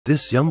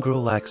This young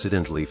girl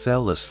accidentally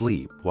fell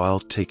asleep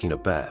while taking a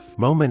bath.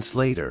 Moments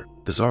later,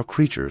 bizarre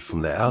creatures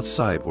from the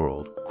outside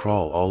world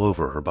crawl all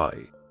over her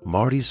body.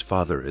 Marty's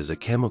father is a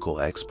chemical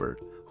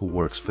expert who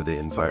works for the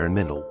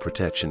Environmental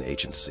Protection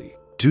Agency.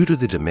 Due to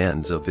the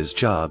demands of his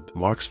job,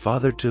 Mark's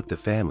father took the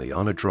family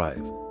on a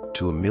drive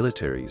to a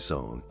military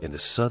zone in the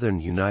southern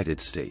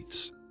United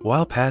States.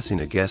 While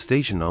passing a gas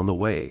station on the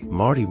way,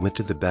 Marty went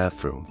to the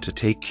bathroom to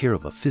take care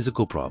of a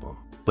physical problem.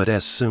 But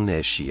as soon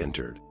as she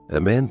entered, a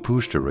man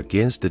pushed her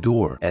against the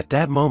door. At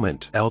that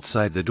moment,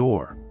 outside the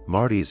door,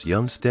 Marty's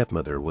young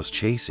stepmother was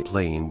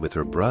playing with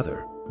her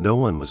brother. No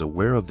one was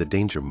aware of the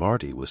danger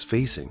Marty was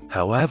facing.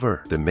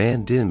 However, the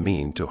man didn't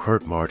mean to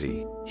hurt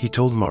Marty. He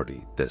told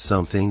Marty that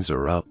some things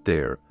are out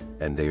there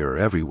and they are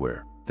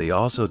everywhere. They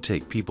also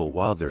take people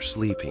while they're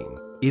sleeping.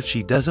 If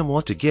she doesn't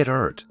want to get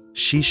hurt,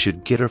 she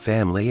should get her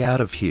family out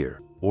of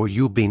here, or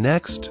you'll be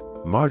next.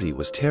 Marty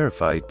was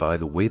terrified by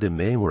the way the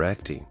men were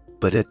acting,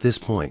 but at this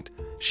point,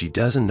 she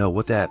doesn't know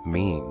what that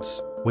means.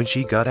 When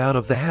she got out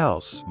of the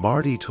house,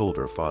 Marty told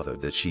her father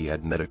that she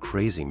had met a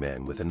crazy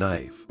man with a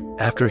knife.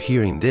 After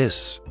hearing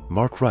this,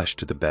 Mark rushed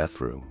to the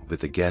bathroom with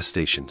the gas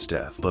station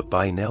staff, but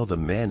by now the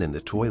man in the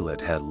toilet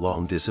had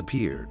long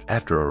disappeared.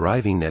 After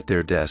arriving at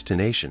their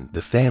destination,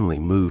 the family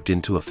moved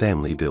into a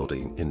family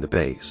building in the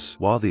base.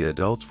 While the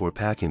adults were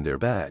packing their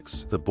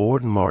bags, the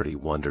bored Marty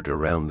wandered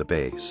around the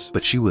base,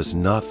 but she was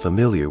not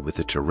familiar with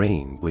the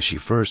terrain when she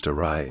first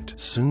arrived.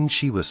 Soon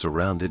she was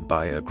surrounded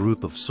by a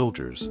group of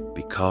soldiers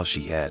because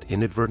she had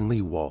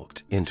inadvertently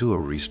walked into a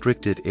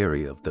restricted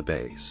area of the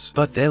base.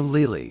 But then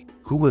Lily,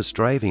 who was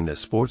driving a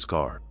sports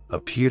car,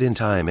 appeared in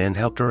time and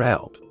helped her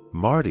out.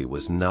 Marty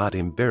was not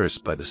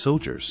embarrassed by the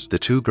soldiers. The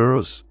two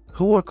girls,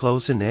 who were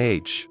close in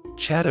age,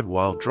 chatted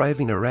while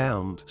driving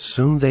around.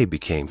 Soon they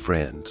became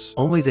friends.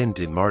 Only then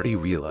did Marty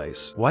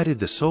realize, why did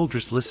the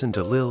soldiers listen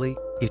to Lily?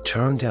 It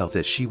turned out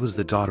that she was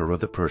the daughter of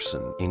the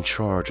person in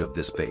charge of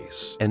this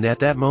base. And at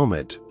that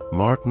moment,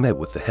 Mark met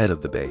with the head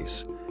of the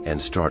base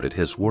and started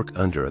his work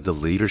under the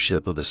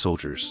leadership of the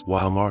soldiers.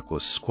 While Mark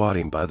was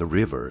squatting by the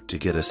river to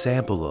get a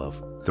sample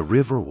of the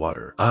river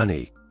water,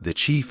 Ani, the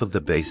chief of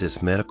the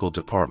base's medical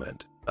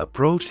department,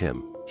 approached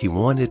him. He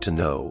wanted to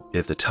know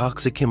if the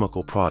toxic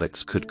chemical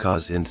products could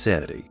cause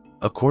insanity.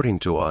 According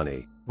to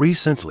Ani,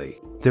 recently,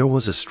 there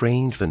was a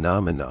strange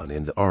phenomenon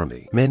in the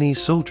army. Many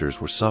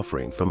soldiers were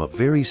suffering from a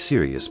very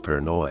serious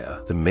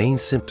paranoia. The main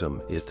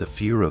symptom is the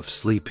fear of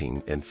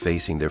sleeping and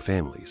facing their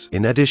families.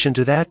 In addition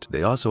to that,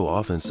 they also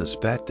often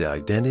suspect the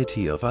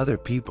identity of other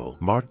people.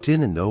 Mark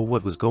didn't know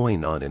what was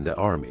going on in the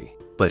army,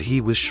 but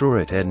he was sure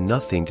it had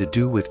nothing to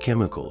do with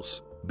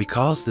chemicals.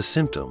 Because the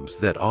symptoms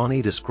that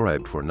Ani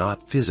described were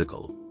not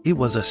physical, it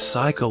was a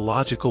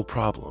psychological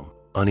problem.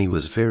 Ani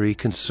was very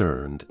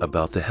concerned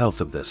about the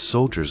health of the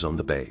soldiers on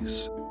the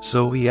base.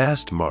 So he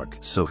asked Mark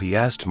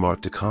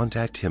to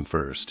contact him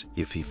first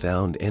if he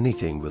found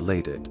anything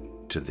related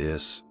to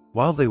this.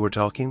 While they were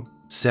talking,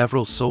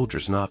 several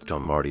soldiers knocked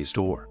on Marty's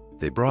door.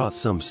 They brought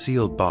some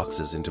sealed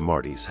boxes into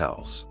Marty's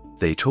house.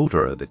 They told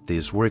her that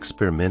these were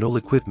experimental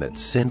equipment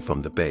sent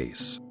from the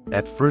base.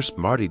 At first,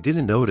 Marty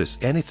didn't notice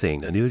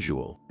anything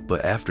unusual,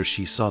 but after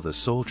she saw the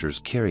soldiers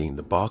carrying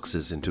the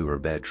boxes into her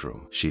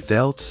bedroom, she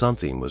felt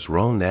something was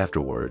wrong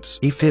afterwards.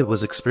 If it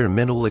was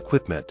experimental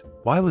equipment,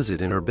 why was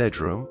it in her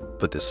bedroom?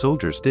 But the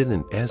soldiers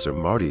didn't answer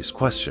Marty's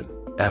question.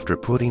 After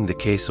putting the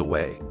case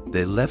away,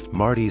 they left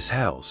Marty's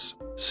house.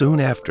 Soon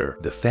after,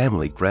 the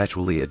family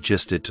gradually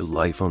adjusted to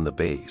life on the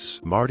base.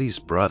 Marty's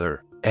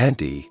brother,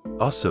 Andy,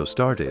 also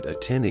started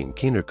attending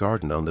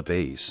kindergarten on the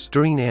base.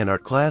 During an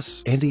art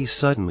class, Andy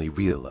suddenly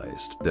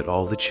realized that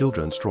all the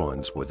children's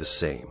drawings were the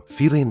same.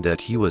 Feeling that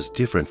he was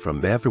different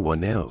from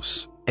everyone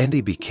else,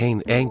 Andy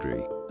became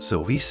angry,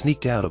 so he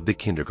sneaked out of the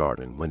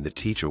kindergarten when the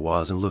teacher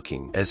wasn't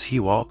looking. As he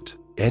walked,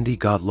 Andy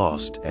got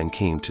lost and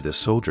came to the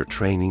soldier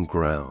training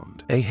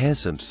ground. A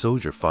handsome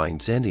soldier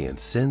finds Andy and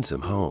sends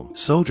him home.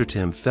 Soldier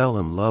Tim fell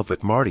in love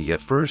with Marty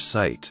at first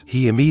sight.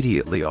 He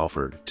immediately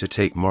offered to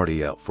take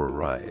Marty out for a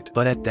ride.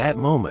 But at that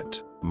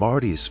moment,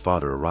 Marty's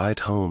father arrived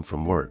home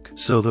from work,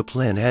 so the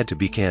plan had to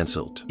be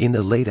canceled. In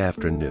the late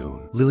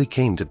afternoon, Lily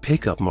came to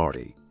pick up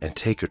Marty and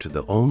take her to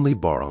the only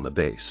bar on the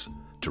base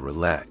to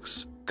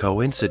relax.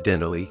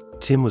 Coincidentally,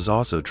 Tim was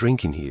also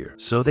drinking here,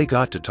 so they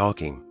got to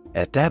talking.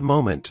 At that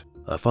moment,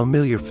 a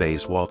familiar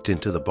face walked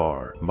into the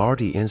bar.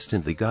 Marty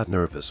instantly got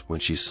nervous when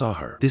she saw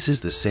her. This is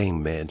the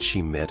same man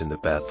she met in the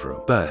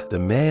bathroom. But the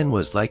man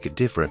was like a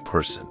different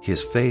person.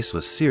 His face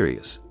was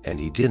serious, and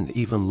he didn't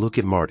even look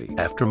at Marty.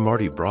 After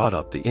Marty brought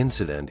up the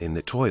incident in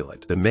the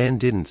toilet, the man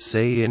didn't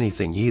say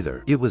anything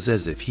either. It was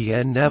as if he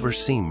had never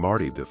seen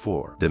Marty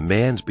before. The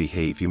man's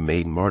behavior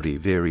made Marty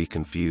very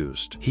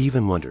confused. He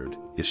even wondered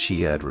if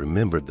she had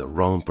remembered the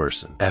wrong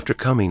person. After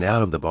coming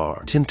out of the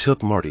bar, Tim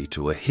took Marty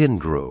to a hidden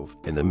grove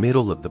in the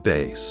middle of the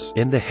base.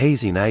 In the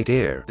hazy night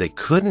air, they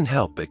couldn't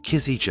help but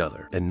kiss each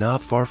other, and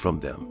not far from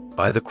them,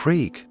 by the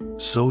creek,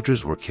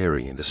 soldiers were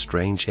carrying the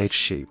strange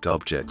egg-shaped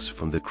objects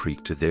from the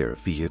creek to their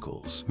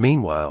vehicles.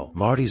 Meanwhile,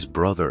 Marty's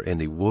brother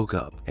Andy woke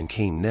up and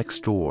came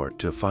next door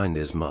to find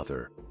his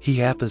mother. He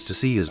happens to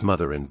see his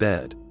mother in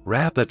bed,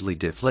 rapidly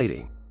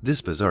deflating.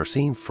 This bizarre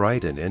scene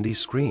frightened Andy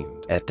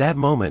screamed. At that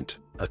moment,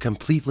 a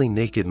completely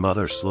naked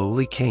mother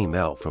slowly came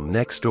out from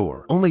next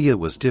door, only it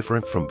was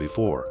different from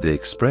before. The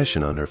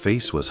expression on her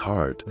face was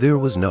hard. There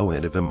was no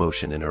end of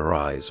emotion in her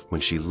eyes when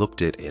she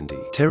looked at Andy.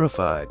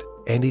 Terrified,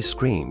 Andy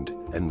screamed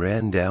and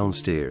ran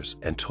downstairs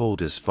and told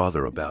his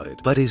father about it.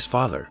 But his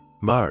father,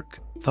 Mark,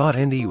 thought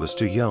Andy was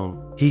too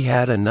young. He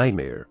had a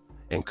nightmare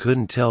and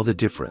couldn't tell the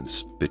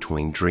difference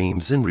between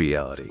dreams and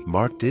reality.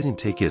 Mark didn't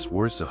take his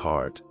words to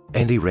heart.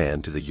 Andy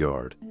ran to the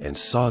yard and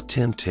saw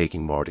Tim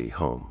taking Marty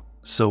home.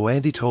 So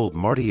Andy told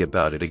Marty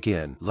about it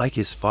again. Like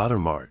his father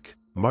Mark,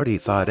 Marty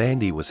thought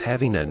Andy was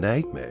having a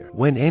nightmare.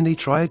 When Andy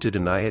tried to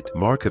deny it,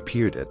 Mark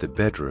appeared at the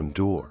bedroom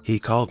door. He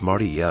called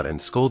Marty out and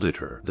scolded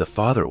her. The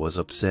father was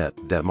upset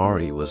that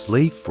Marty was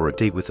late for a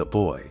date with a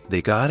boy.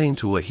 They got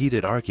into a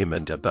heated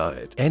argument about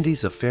it.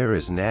 Andy's affair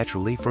is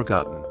naturally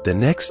forgotten. The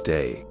next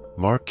day,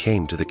 Mark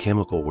came to the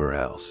chemical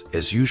warehouse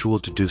as usual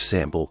to do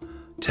sample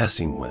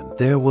testing when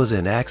there was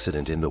an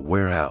accident in the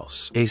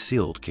warehouse. A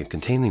sealed can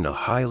containing a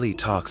highly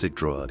toxic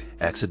drug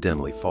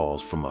accidentally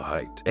falls from a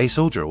height. A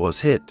soldier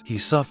was hit. He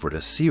suffered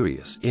a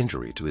serious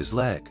injury to his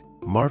leg.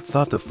 Mark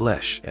thought the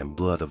flesh and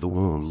blood of the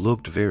wound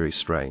looked very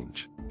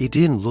strange. It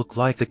didn't look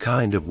like the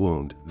kind of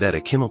wound that a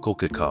chemical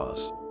could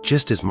cause.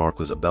 Just as Mark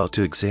was about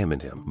to examine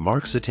him,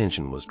 Mark's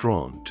attention was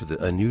drawn to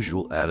the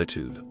unusual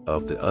attitude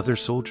of the other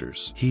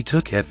soldiers. He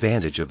took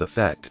advantage of the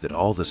fact that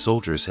all the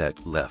soldiers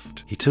had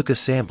left. He took a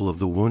sample of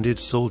the wounded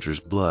soldier's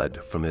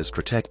blood from his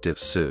protective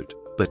suit.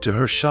 But to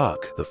her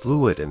shock, the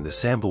fluid in the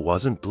sample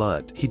wasn't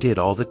blood. He did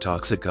all the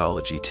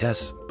toxicology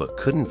tests but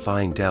couldn't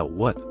find out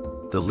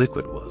what the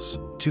liquid was.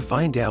 To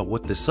find out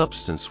what the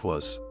substance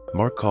was,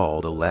 Mark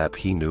called a lab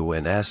he knew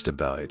and asked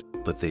about it.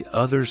 But the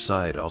other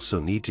side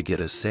also need to get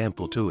a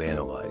sample to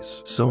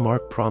analyze. So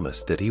Mark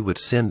promised that he would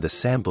send the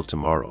sample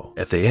tomorrow.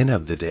 At the end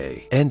of the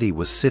day, Andy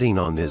was sitting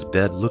on his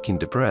bed looking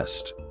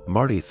depressed.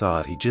 Marty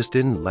thought he just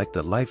didn't like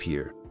the life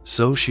here,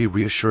 so she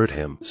reassured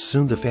him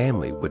soon the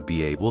family would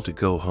be able to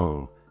go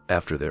home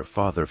after their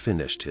father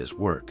finished his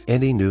work.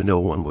 Andy knew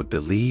no one would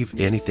believe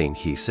anything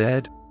he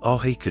said. All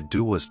he could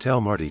do was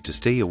tell Marty to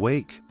stay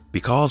awake,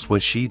 because when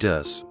she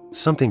does,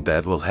 something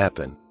bad will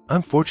happen.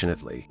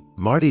 Unfortunately,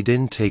 Marty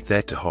didn't take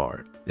that to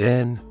heart.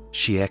 Then,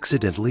 she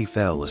accidentally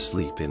fell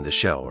asleep in the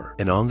shower,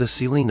 and on the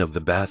ceiling of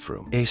the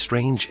bathroom, a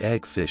strange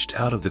egg fished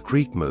out of the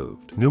creek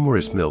moved.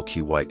 Numerous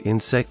milky white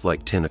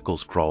insect-like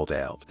tentacles crawled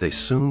out. They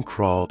soon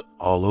crawled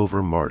all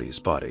over Marty's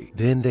body.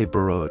 Then they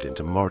burrowed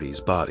into Marty's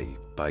body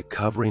by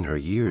covering her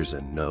ears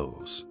and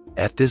nose.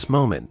 At this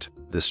moment,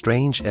 the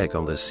strange egg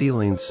on the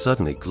ceiling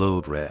suddenly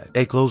glowed red.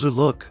 A closer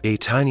look, a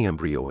tiny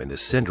embryo in the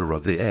center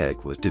of the egg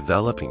was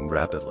developing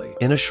rapidly.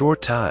 In a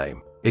short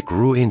time, it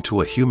grew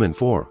into a human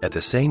form. At the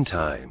same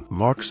time,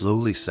 Mark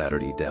slowly sat her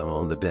down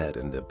on the bed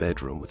in the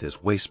bedroom with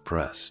his waist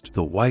pressed.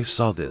 The wife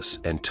saw this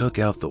and took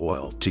out the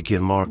oil to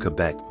give Mark a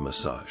back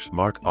massage.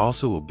 Mark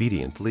also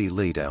obediently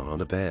lay down on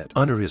the bed.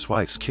 Under his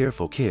wife's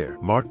careful care,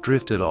 Mark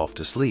drifted off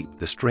to sleep.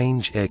 The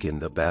strange egg in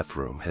the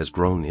bathroom has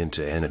grown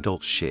into an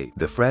adult shape.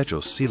 The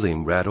fragile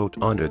ceiling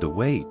rattled under the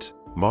weight.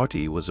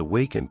 Marty was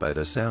awakened by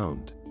the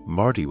sound.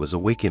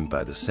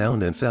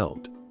 And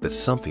felt that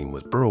something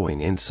was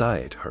burrowing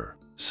inside her.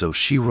 So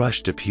she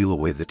rushed to peel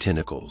away the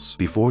tentacles.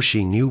 Before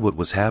she knew what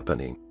was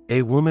happening,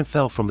 a woman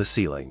fell from the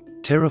ceiling.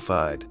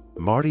 Terrified,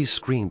 Marty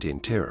screamed in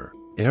terror.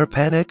 In her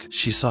panic,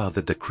 she saw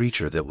that the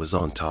creature that was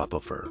on top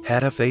of her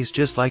had a face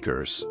just like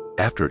hers.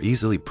 After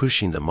easily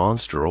pushing the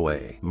monster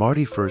away,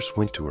 Marty first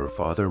went to her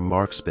father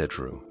Mark's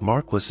bedroom.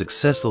 Mark was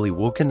successfully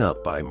woken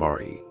up by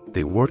Marty.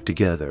 They worked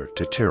together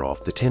to tear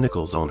off the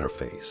tentacles on her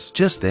face.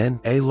 Just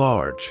then, a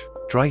large,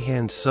 dry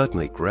hand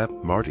suddenly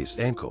grabbed Marty's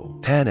ankle.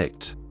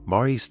 Panicked,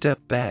 Marty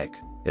stepped back.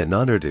 An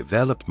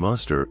underdeveloped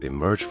monster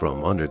emerged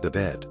from under the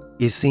bed.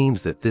 It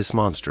seems that this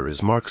monster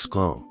is Mark's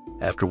clone.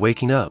 After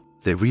waking up,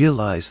 they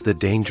realize the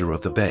danger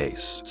of the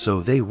base, so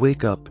they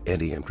wake up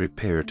Andy and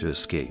prepare to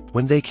escape.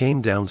 When they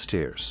came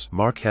downstairs,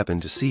 Mark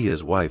happened to see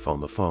his wife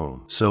on the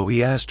phone, so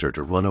he asked her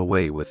to run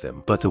away with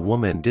him. But the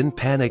woman didn't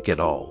panic at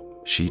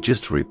all. She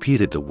just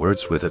repeated the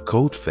words with a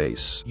cold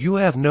face. "You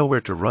have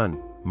nowhere to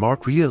run."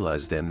 Mark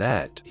realized then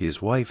that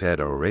his wife had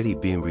already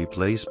been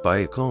replaced by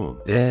a clone.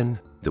 Then,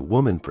 the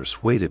woman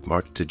persuaded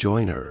Mark to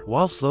join her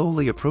while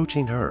slowly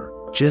approaching her.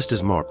 Just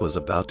as Mark was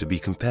about to be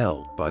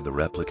compelled by the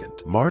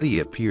replicant, Marty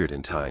appeared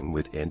in time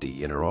with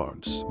Andy in her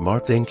arms.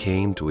 Mark then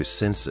came to his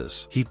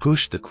senses. He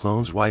pushed the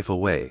clone's wife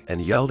away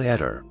and yelled at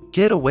her,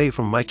 "Get away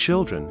from my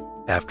children!"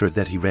 After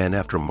that, he ran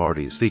after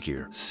Marty's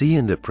figure.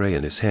 Seeing the prey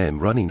in his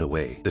hand running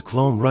away, the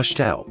clone rushed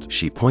out.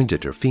 She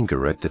pointed her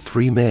finger at the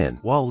three men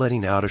while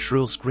letting out a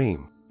shrill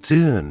scream.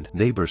 Soon,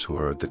 neighbors who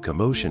heard the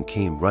commotion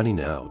came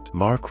running out.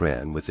 Mark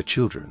ran with the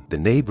children. The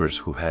neighbors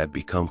who had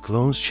become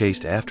clones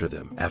chased after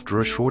them. After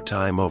a short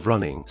time of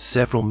running,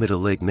 several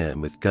middle-aged men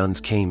with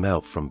guns came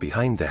out from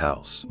behind the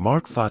house.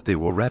 Mark thought they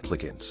were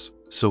replicants,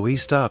 so he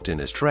stopped in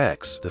his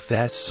tracks. The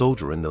fat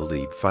soldier in the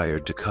lead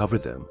fired to cover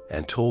them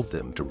and told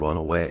them to run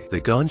away. The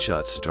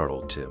gunshot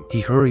startled Tim. He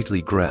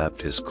hurriedly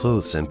grabbed his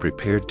clothes and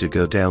prepared to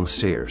go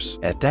downstairs.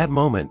 At that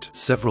moment,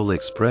 several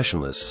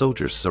expressionless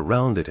soldiers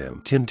surrounded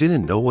him. Tim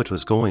didn't know what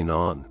was going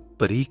on,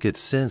 but he could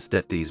sense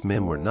that these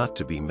men were not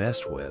to be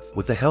messed with.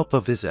 With the help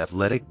of his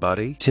athletic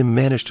body, Tim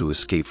managed to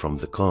escape from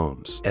the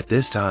clones. At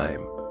this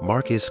time,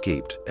 Mark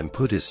escaped and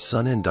put his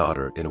son and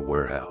daughter in a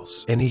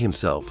warehouse, and he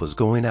himself was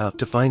going out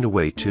to find a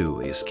way to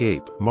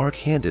escape. Mark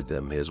handed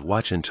them his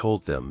watch and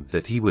told them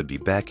that he would be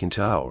back in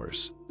 2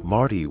 hours.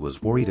 Marty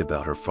was worried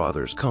about her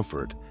father's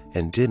comfort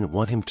and didn't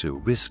want him to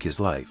risk his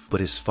life, but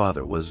his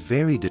father was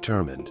very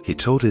determined. He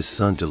told his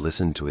son to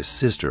listen to his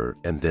sister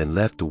and then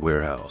left the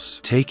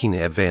warehouse. Taking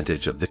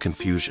advantage of the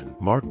confusion,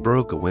 Mark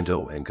broke a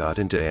window and got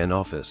into an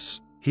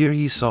office. Here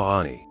he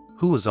saw Annie,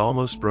 who was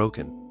almost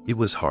broken. It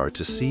was hard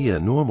to see a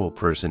normal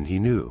person he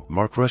knew.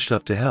 Mark rushed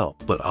up to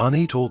help, but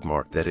Annie told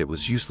Mark that it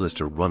was useless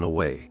to run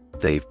away.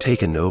 They've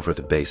taken over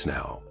the base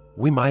now.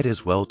 We might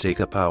as well take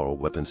up our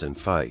weapons and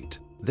fight.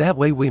 That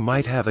way we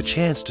might have a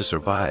chance to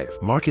survive.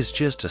 Mark is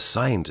just a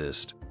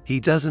scientist. He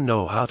doesn't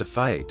know how to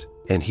fight,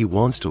 and he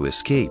wants to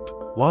escape.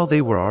 While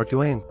they were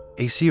arguing,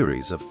 a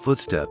series of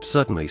footsteps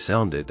suddenly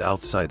sounded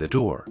outside the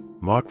door.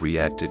 Mark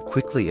reacted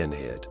quickly and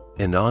hid,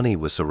 and Annie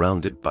was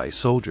surrounded by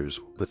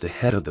soldiers with the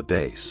head of the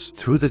base.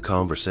 Through the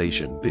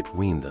conversation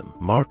between them,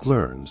 Mark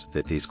learns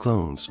that these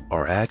clones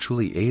are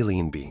actually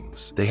alien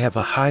beings. They have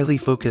a highly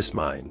focused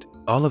mind.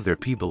 All of their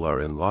people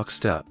are in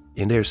lockstep.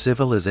 In their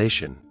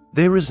civilization,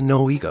 there is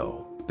no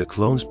ego. The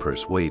clones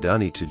persuade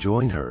Annie to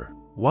join her.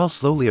 While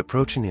slowly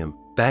approaching him,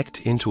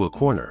 backed into a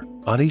corner,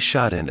 Annie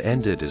shot and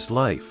ended his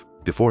life.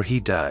 Before he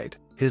died,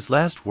 his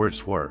last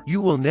words were, "You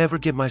will never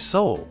get my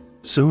soul."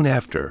 Soon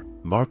after,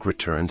 Mark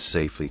returned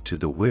safely to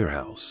the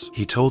warehouse.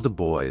 He told the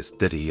boys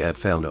that he had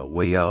found a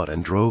way out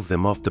and drove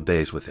them off the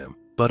base with him.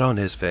 But on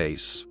his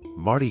face,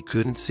 Marty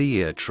couldn't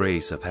see a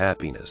trace of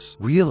happiness.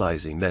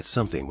 Realizing that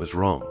something was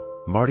wrong,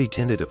 Marty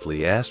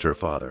tentatively asked her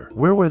father,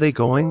 where were they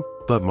going?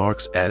 But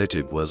Mark's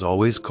attitude was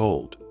always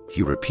cold.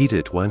 He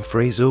repeated one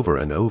phrase over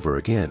and over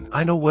again.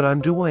 "I know what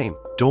I'm doing.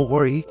 Don't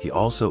worry." He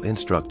also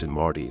instructed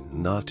Marty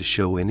not to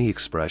show any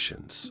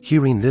expressions.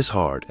 Hearing this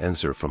hard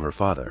answer from her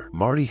father,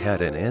 Marty had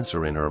an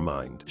answer in her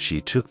mind. She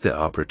took the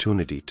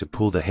opportunity to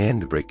pull the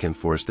handbrake and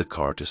force the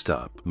car to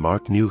stop.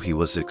 Mark knew he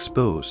was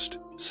exposed,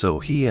 so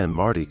he and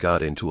Marty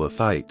got into a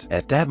fight.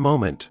 At that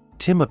moment,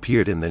 Tim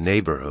appeared in the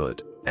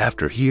neighborhood.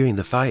 After hearing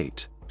the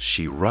fight,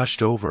 she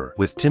rushed over.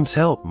 With Tim's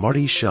help,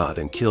 Marty shot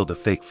and killed the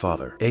fake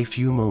father. A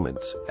few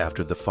moments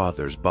after the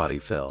father's body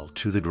fell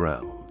to the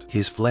ground,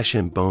 his flesh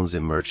and bones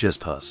emerged as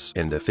pus,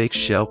 and the fake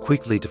shell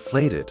quickly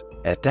deflated.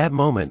 At that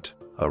moment,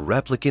 a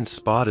replicant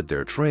spotted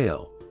their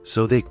trail,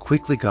 so they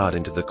quickly got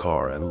into the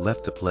car and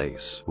left the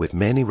place. With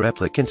many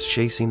replicants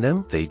chasing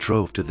them, they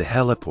drove to the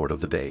heliport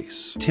of the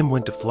base. Tim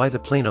went to fly the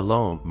plane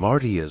alone.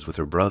 Marty is with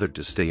her brother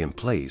to stay in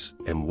place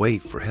and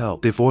wait for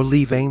help. Before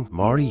leaving,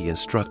 Marty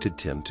instructed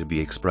Tim to be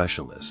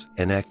expressionless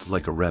and act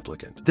like a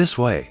replicant. This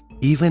way,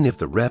 even if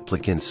the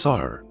replicants saw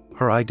her,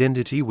 her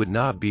identity would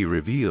not be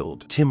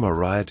revealed. Tim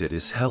arrived at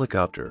his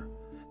helicopter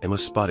and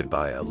was spotted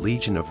by a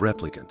legion of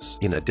replicants.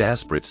 In a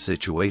desperate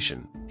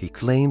situation, he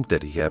claimed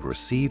that he had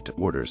received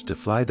orders to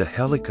fly the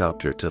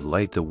helicopter to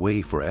light the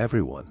way for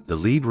everyone. The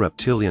lead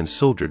reptilian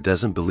soldier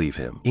doesn't believe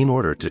him. In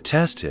order to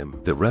test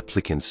him, the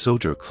replicant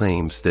soldier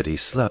claims that he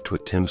slept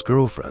with Tim's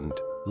girlfriend.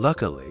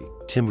 Luckily,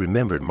 Tim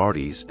remembered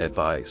Marty's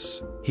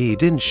advice. He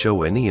didn't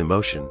show any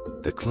emotion.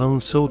 The clone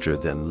soldier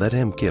then let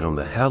him get on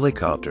the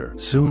helicopter.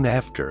 Soon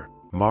after,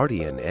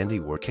 Marty and Andy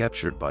were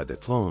captured by the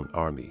clone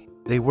army.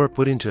 They were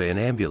put into an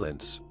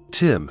ambulance.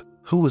 Tim,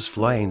 who was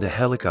flying the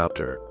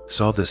helicopter,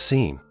 saw the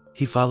scene.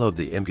 He followed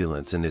the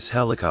ambulance in his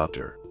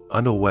helicopter.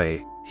 On the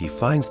way, he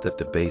finds that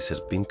the base has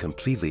been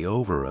completely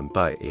overrun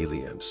by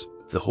aliens.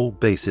 The whole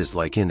base is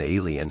like an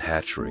alien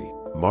hatchery.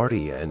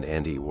 Marty and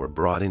Andy were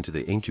brought into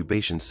the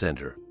incubation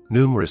center.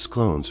 Numerous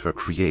clones are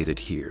created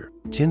here.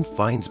 Tim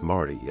finds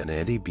Marty and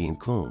Andy being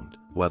cloned,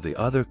 while the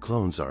other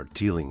clones are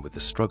dealing with the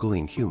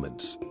struggling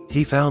humans.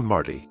 He found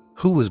Marty,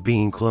 who was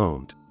being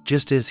cloned.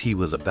 Just as he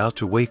was about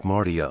to wake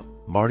Marty up,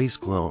 Marty's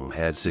clone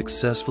had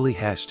successfully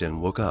hatched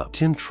and woke up.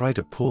 Tim tried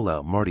to pull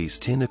out Marty's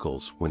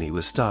tentacles when he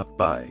was stopped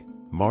by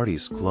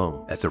Marty's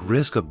clone. At the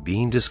risk of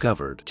being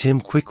discovered, Tim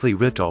quickly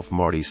ripped off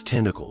Marty's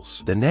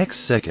tentacles. The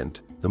next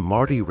second, the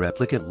Marty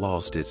replicant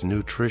lost its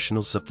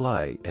nutritional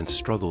supply and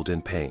struggled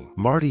in pain.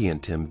 Marty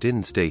and Tim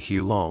didn't stay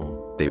here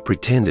long. They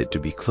pretended to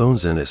be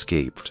clones and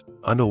escaped.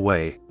 On the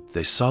way,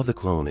 they saw the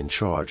clone in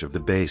charge of the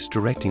base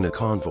directing a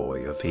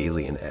convoy of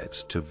alien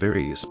eggs to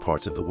various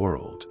parts of the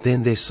world.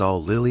 Then they saw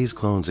Lily's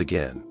clones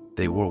again.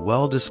 They were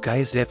well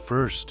disguised at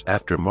first.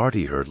 After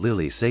Marty heard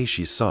Lily say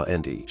she saw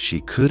Andy,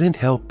 she couldn't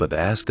help but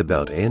ask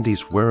about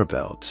Andy's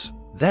whereabouts.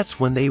 That's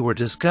when they were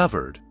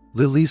discovered.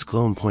 Lily's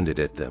clone pointed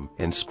at them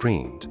and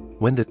screamed.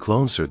 When the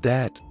clones heard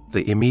that,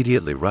 they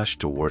immediately rushed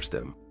towards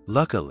them.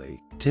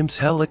 Luckily, Tim's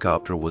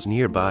helicopter was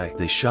nearby.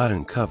 They shot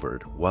and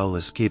covered while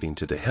escaping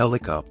to the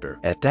helicopter.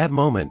 At that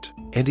moment,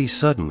 Andy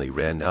suddenly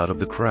ran out of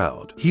the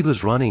crowd. He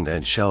was running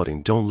and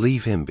shouting, "Don't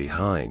leave him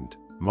behind."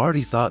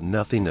 Marty thought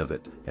nothing of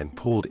it and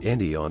pulled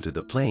Andy onto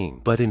the plane,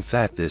 but in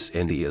fact this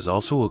Andy is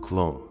also a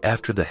clone.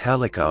 After the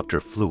helicopter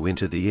flew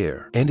into the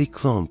air, Andy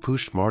clone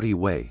pushed Marty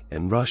away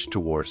and rushed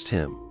towards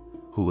Tim,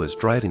 who was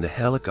driving the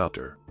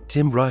helicopter.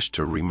 Tim rushed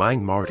to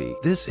remind Marty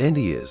this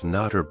Andy is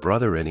not her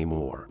brother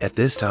anymore. At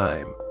this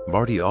time,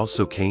 Marty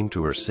also came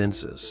to her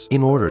senses.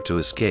 In order to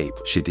escape,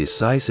 she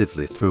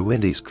decisively threw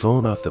Andy's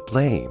clone off the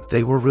plane.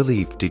 They were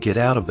relieved to get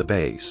out of the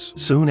base.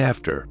 Soon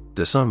after,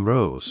 the sun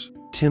rose.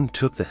 Tim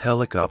took the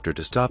helicopter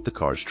to stop the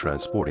cars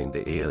transporting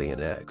the alien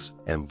eggs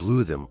and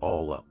blew them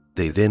all up.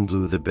 They then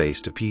blew the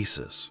base to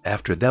pieces.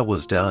 After that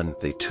was done,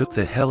 they took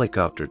the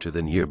helicopter to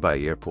the nearby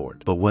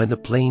airport. But when the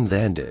plane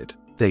landed,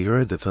 they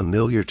heard the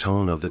familiar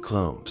tone of the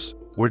clones.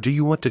 "Where do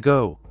you want to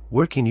go?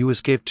 Where can you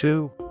escape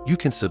to?" You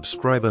can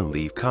subscribe and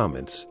leave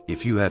comments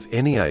if you have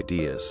any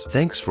ideas.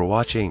 Thanks for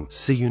watching.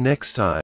 See you next time.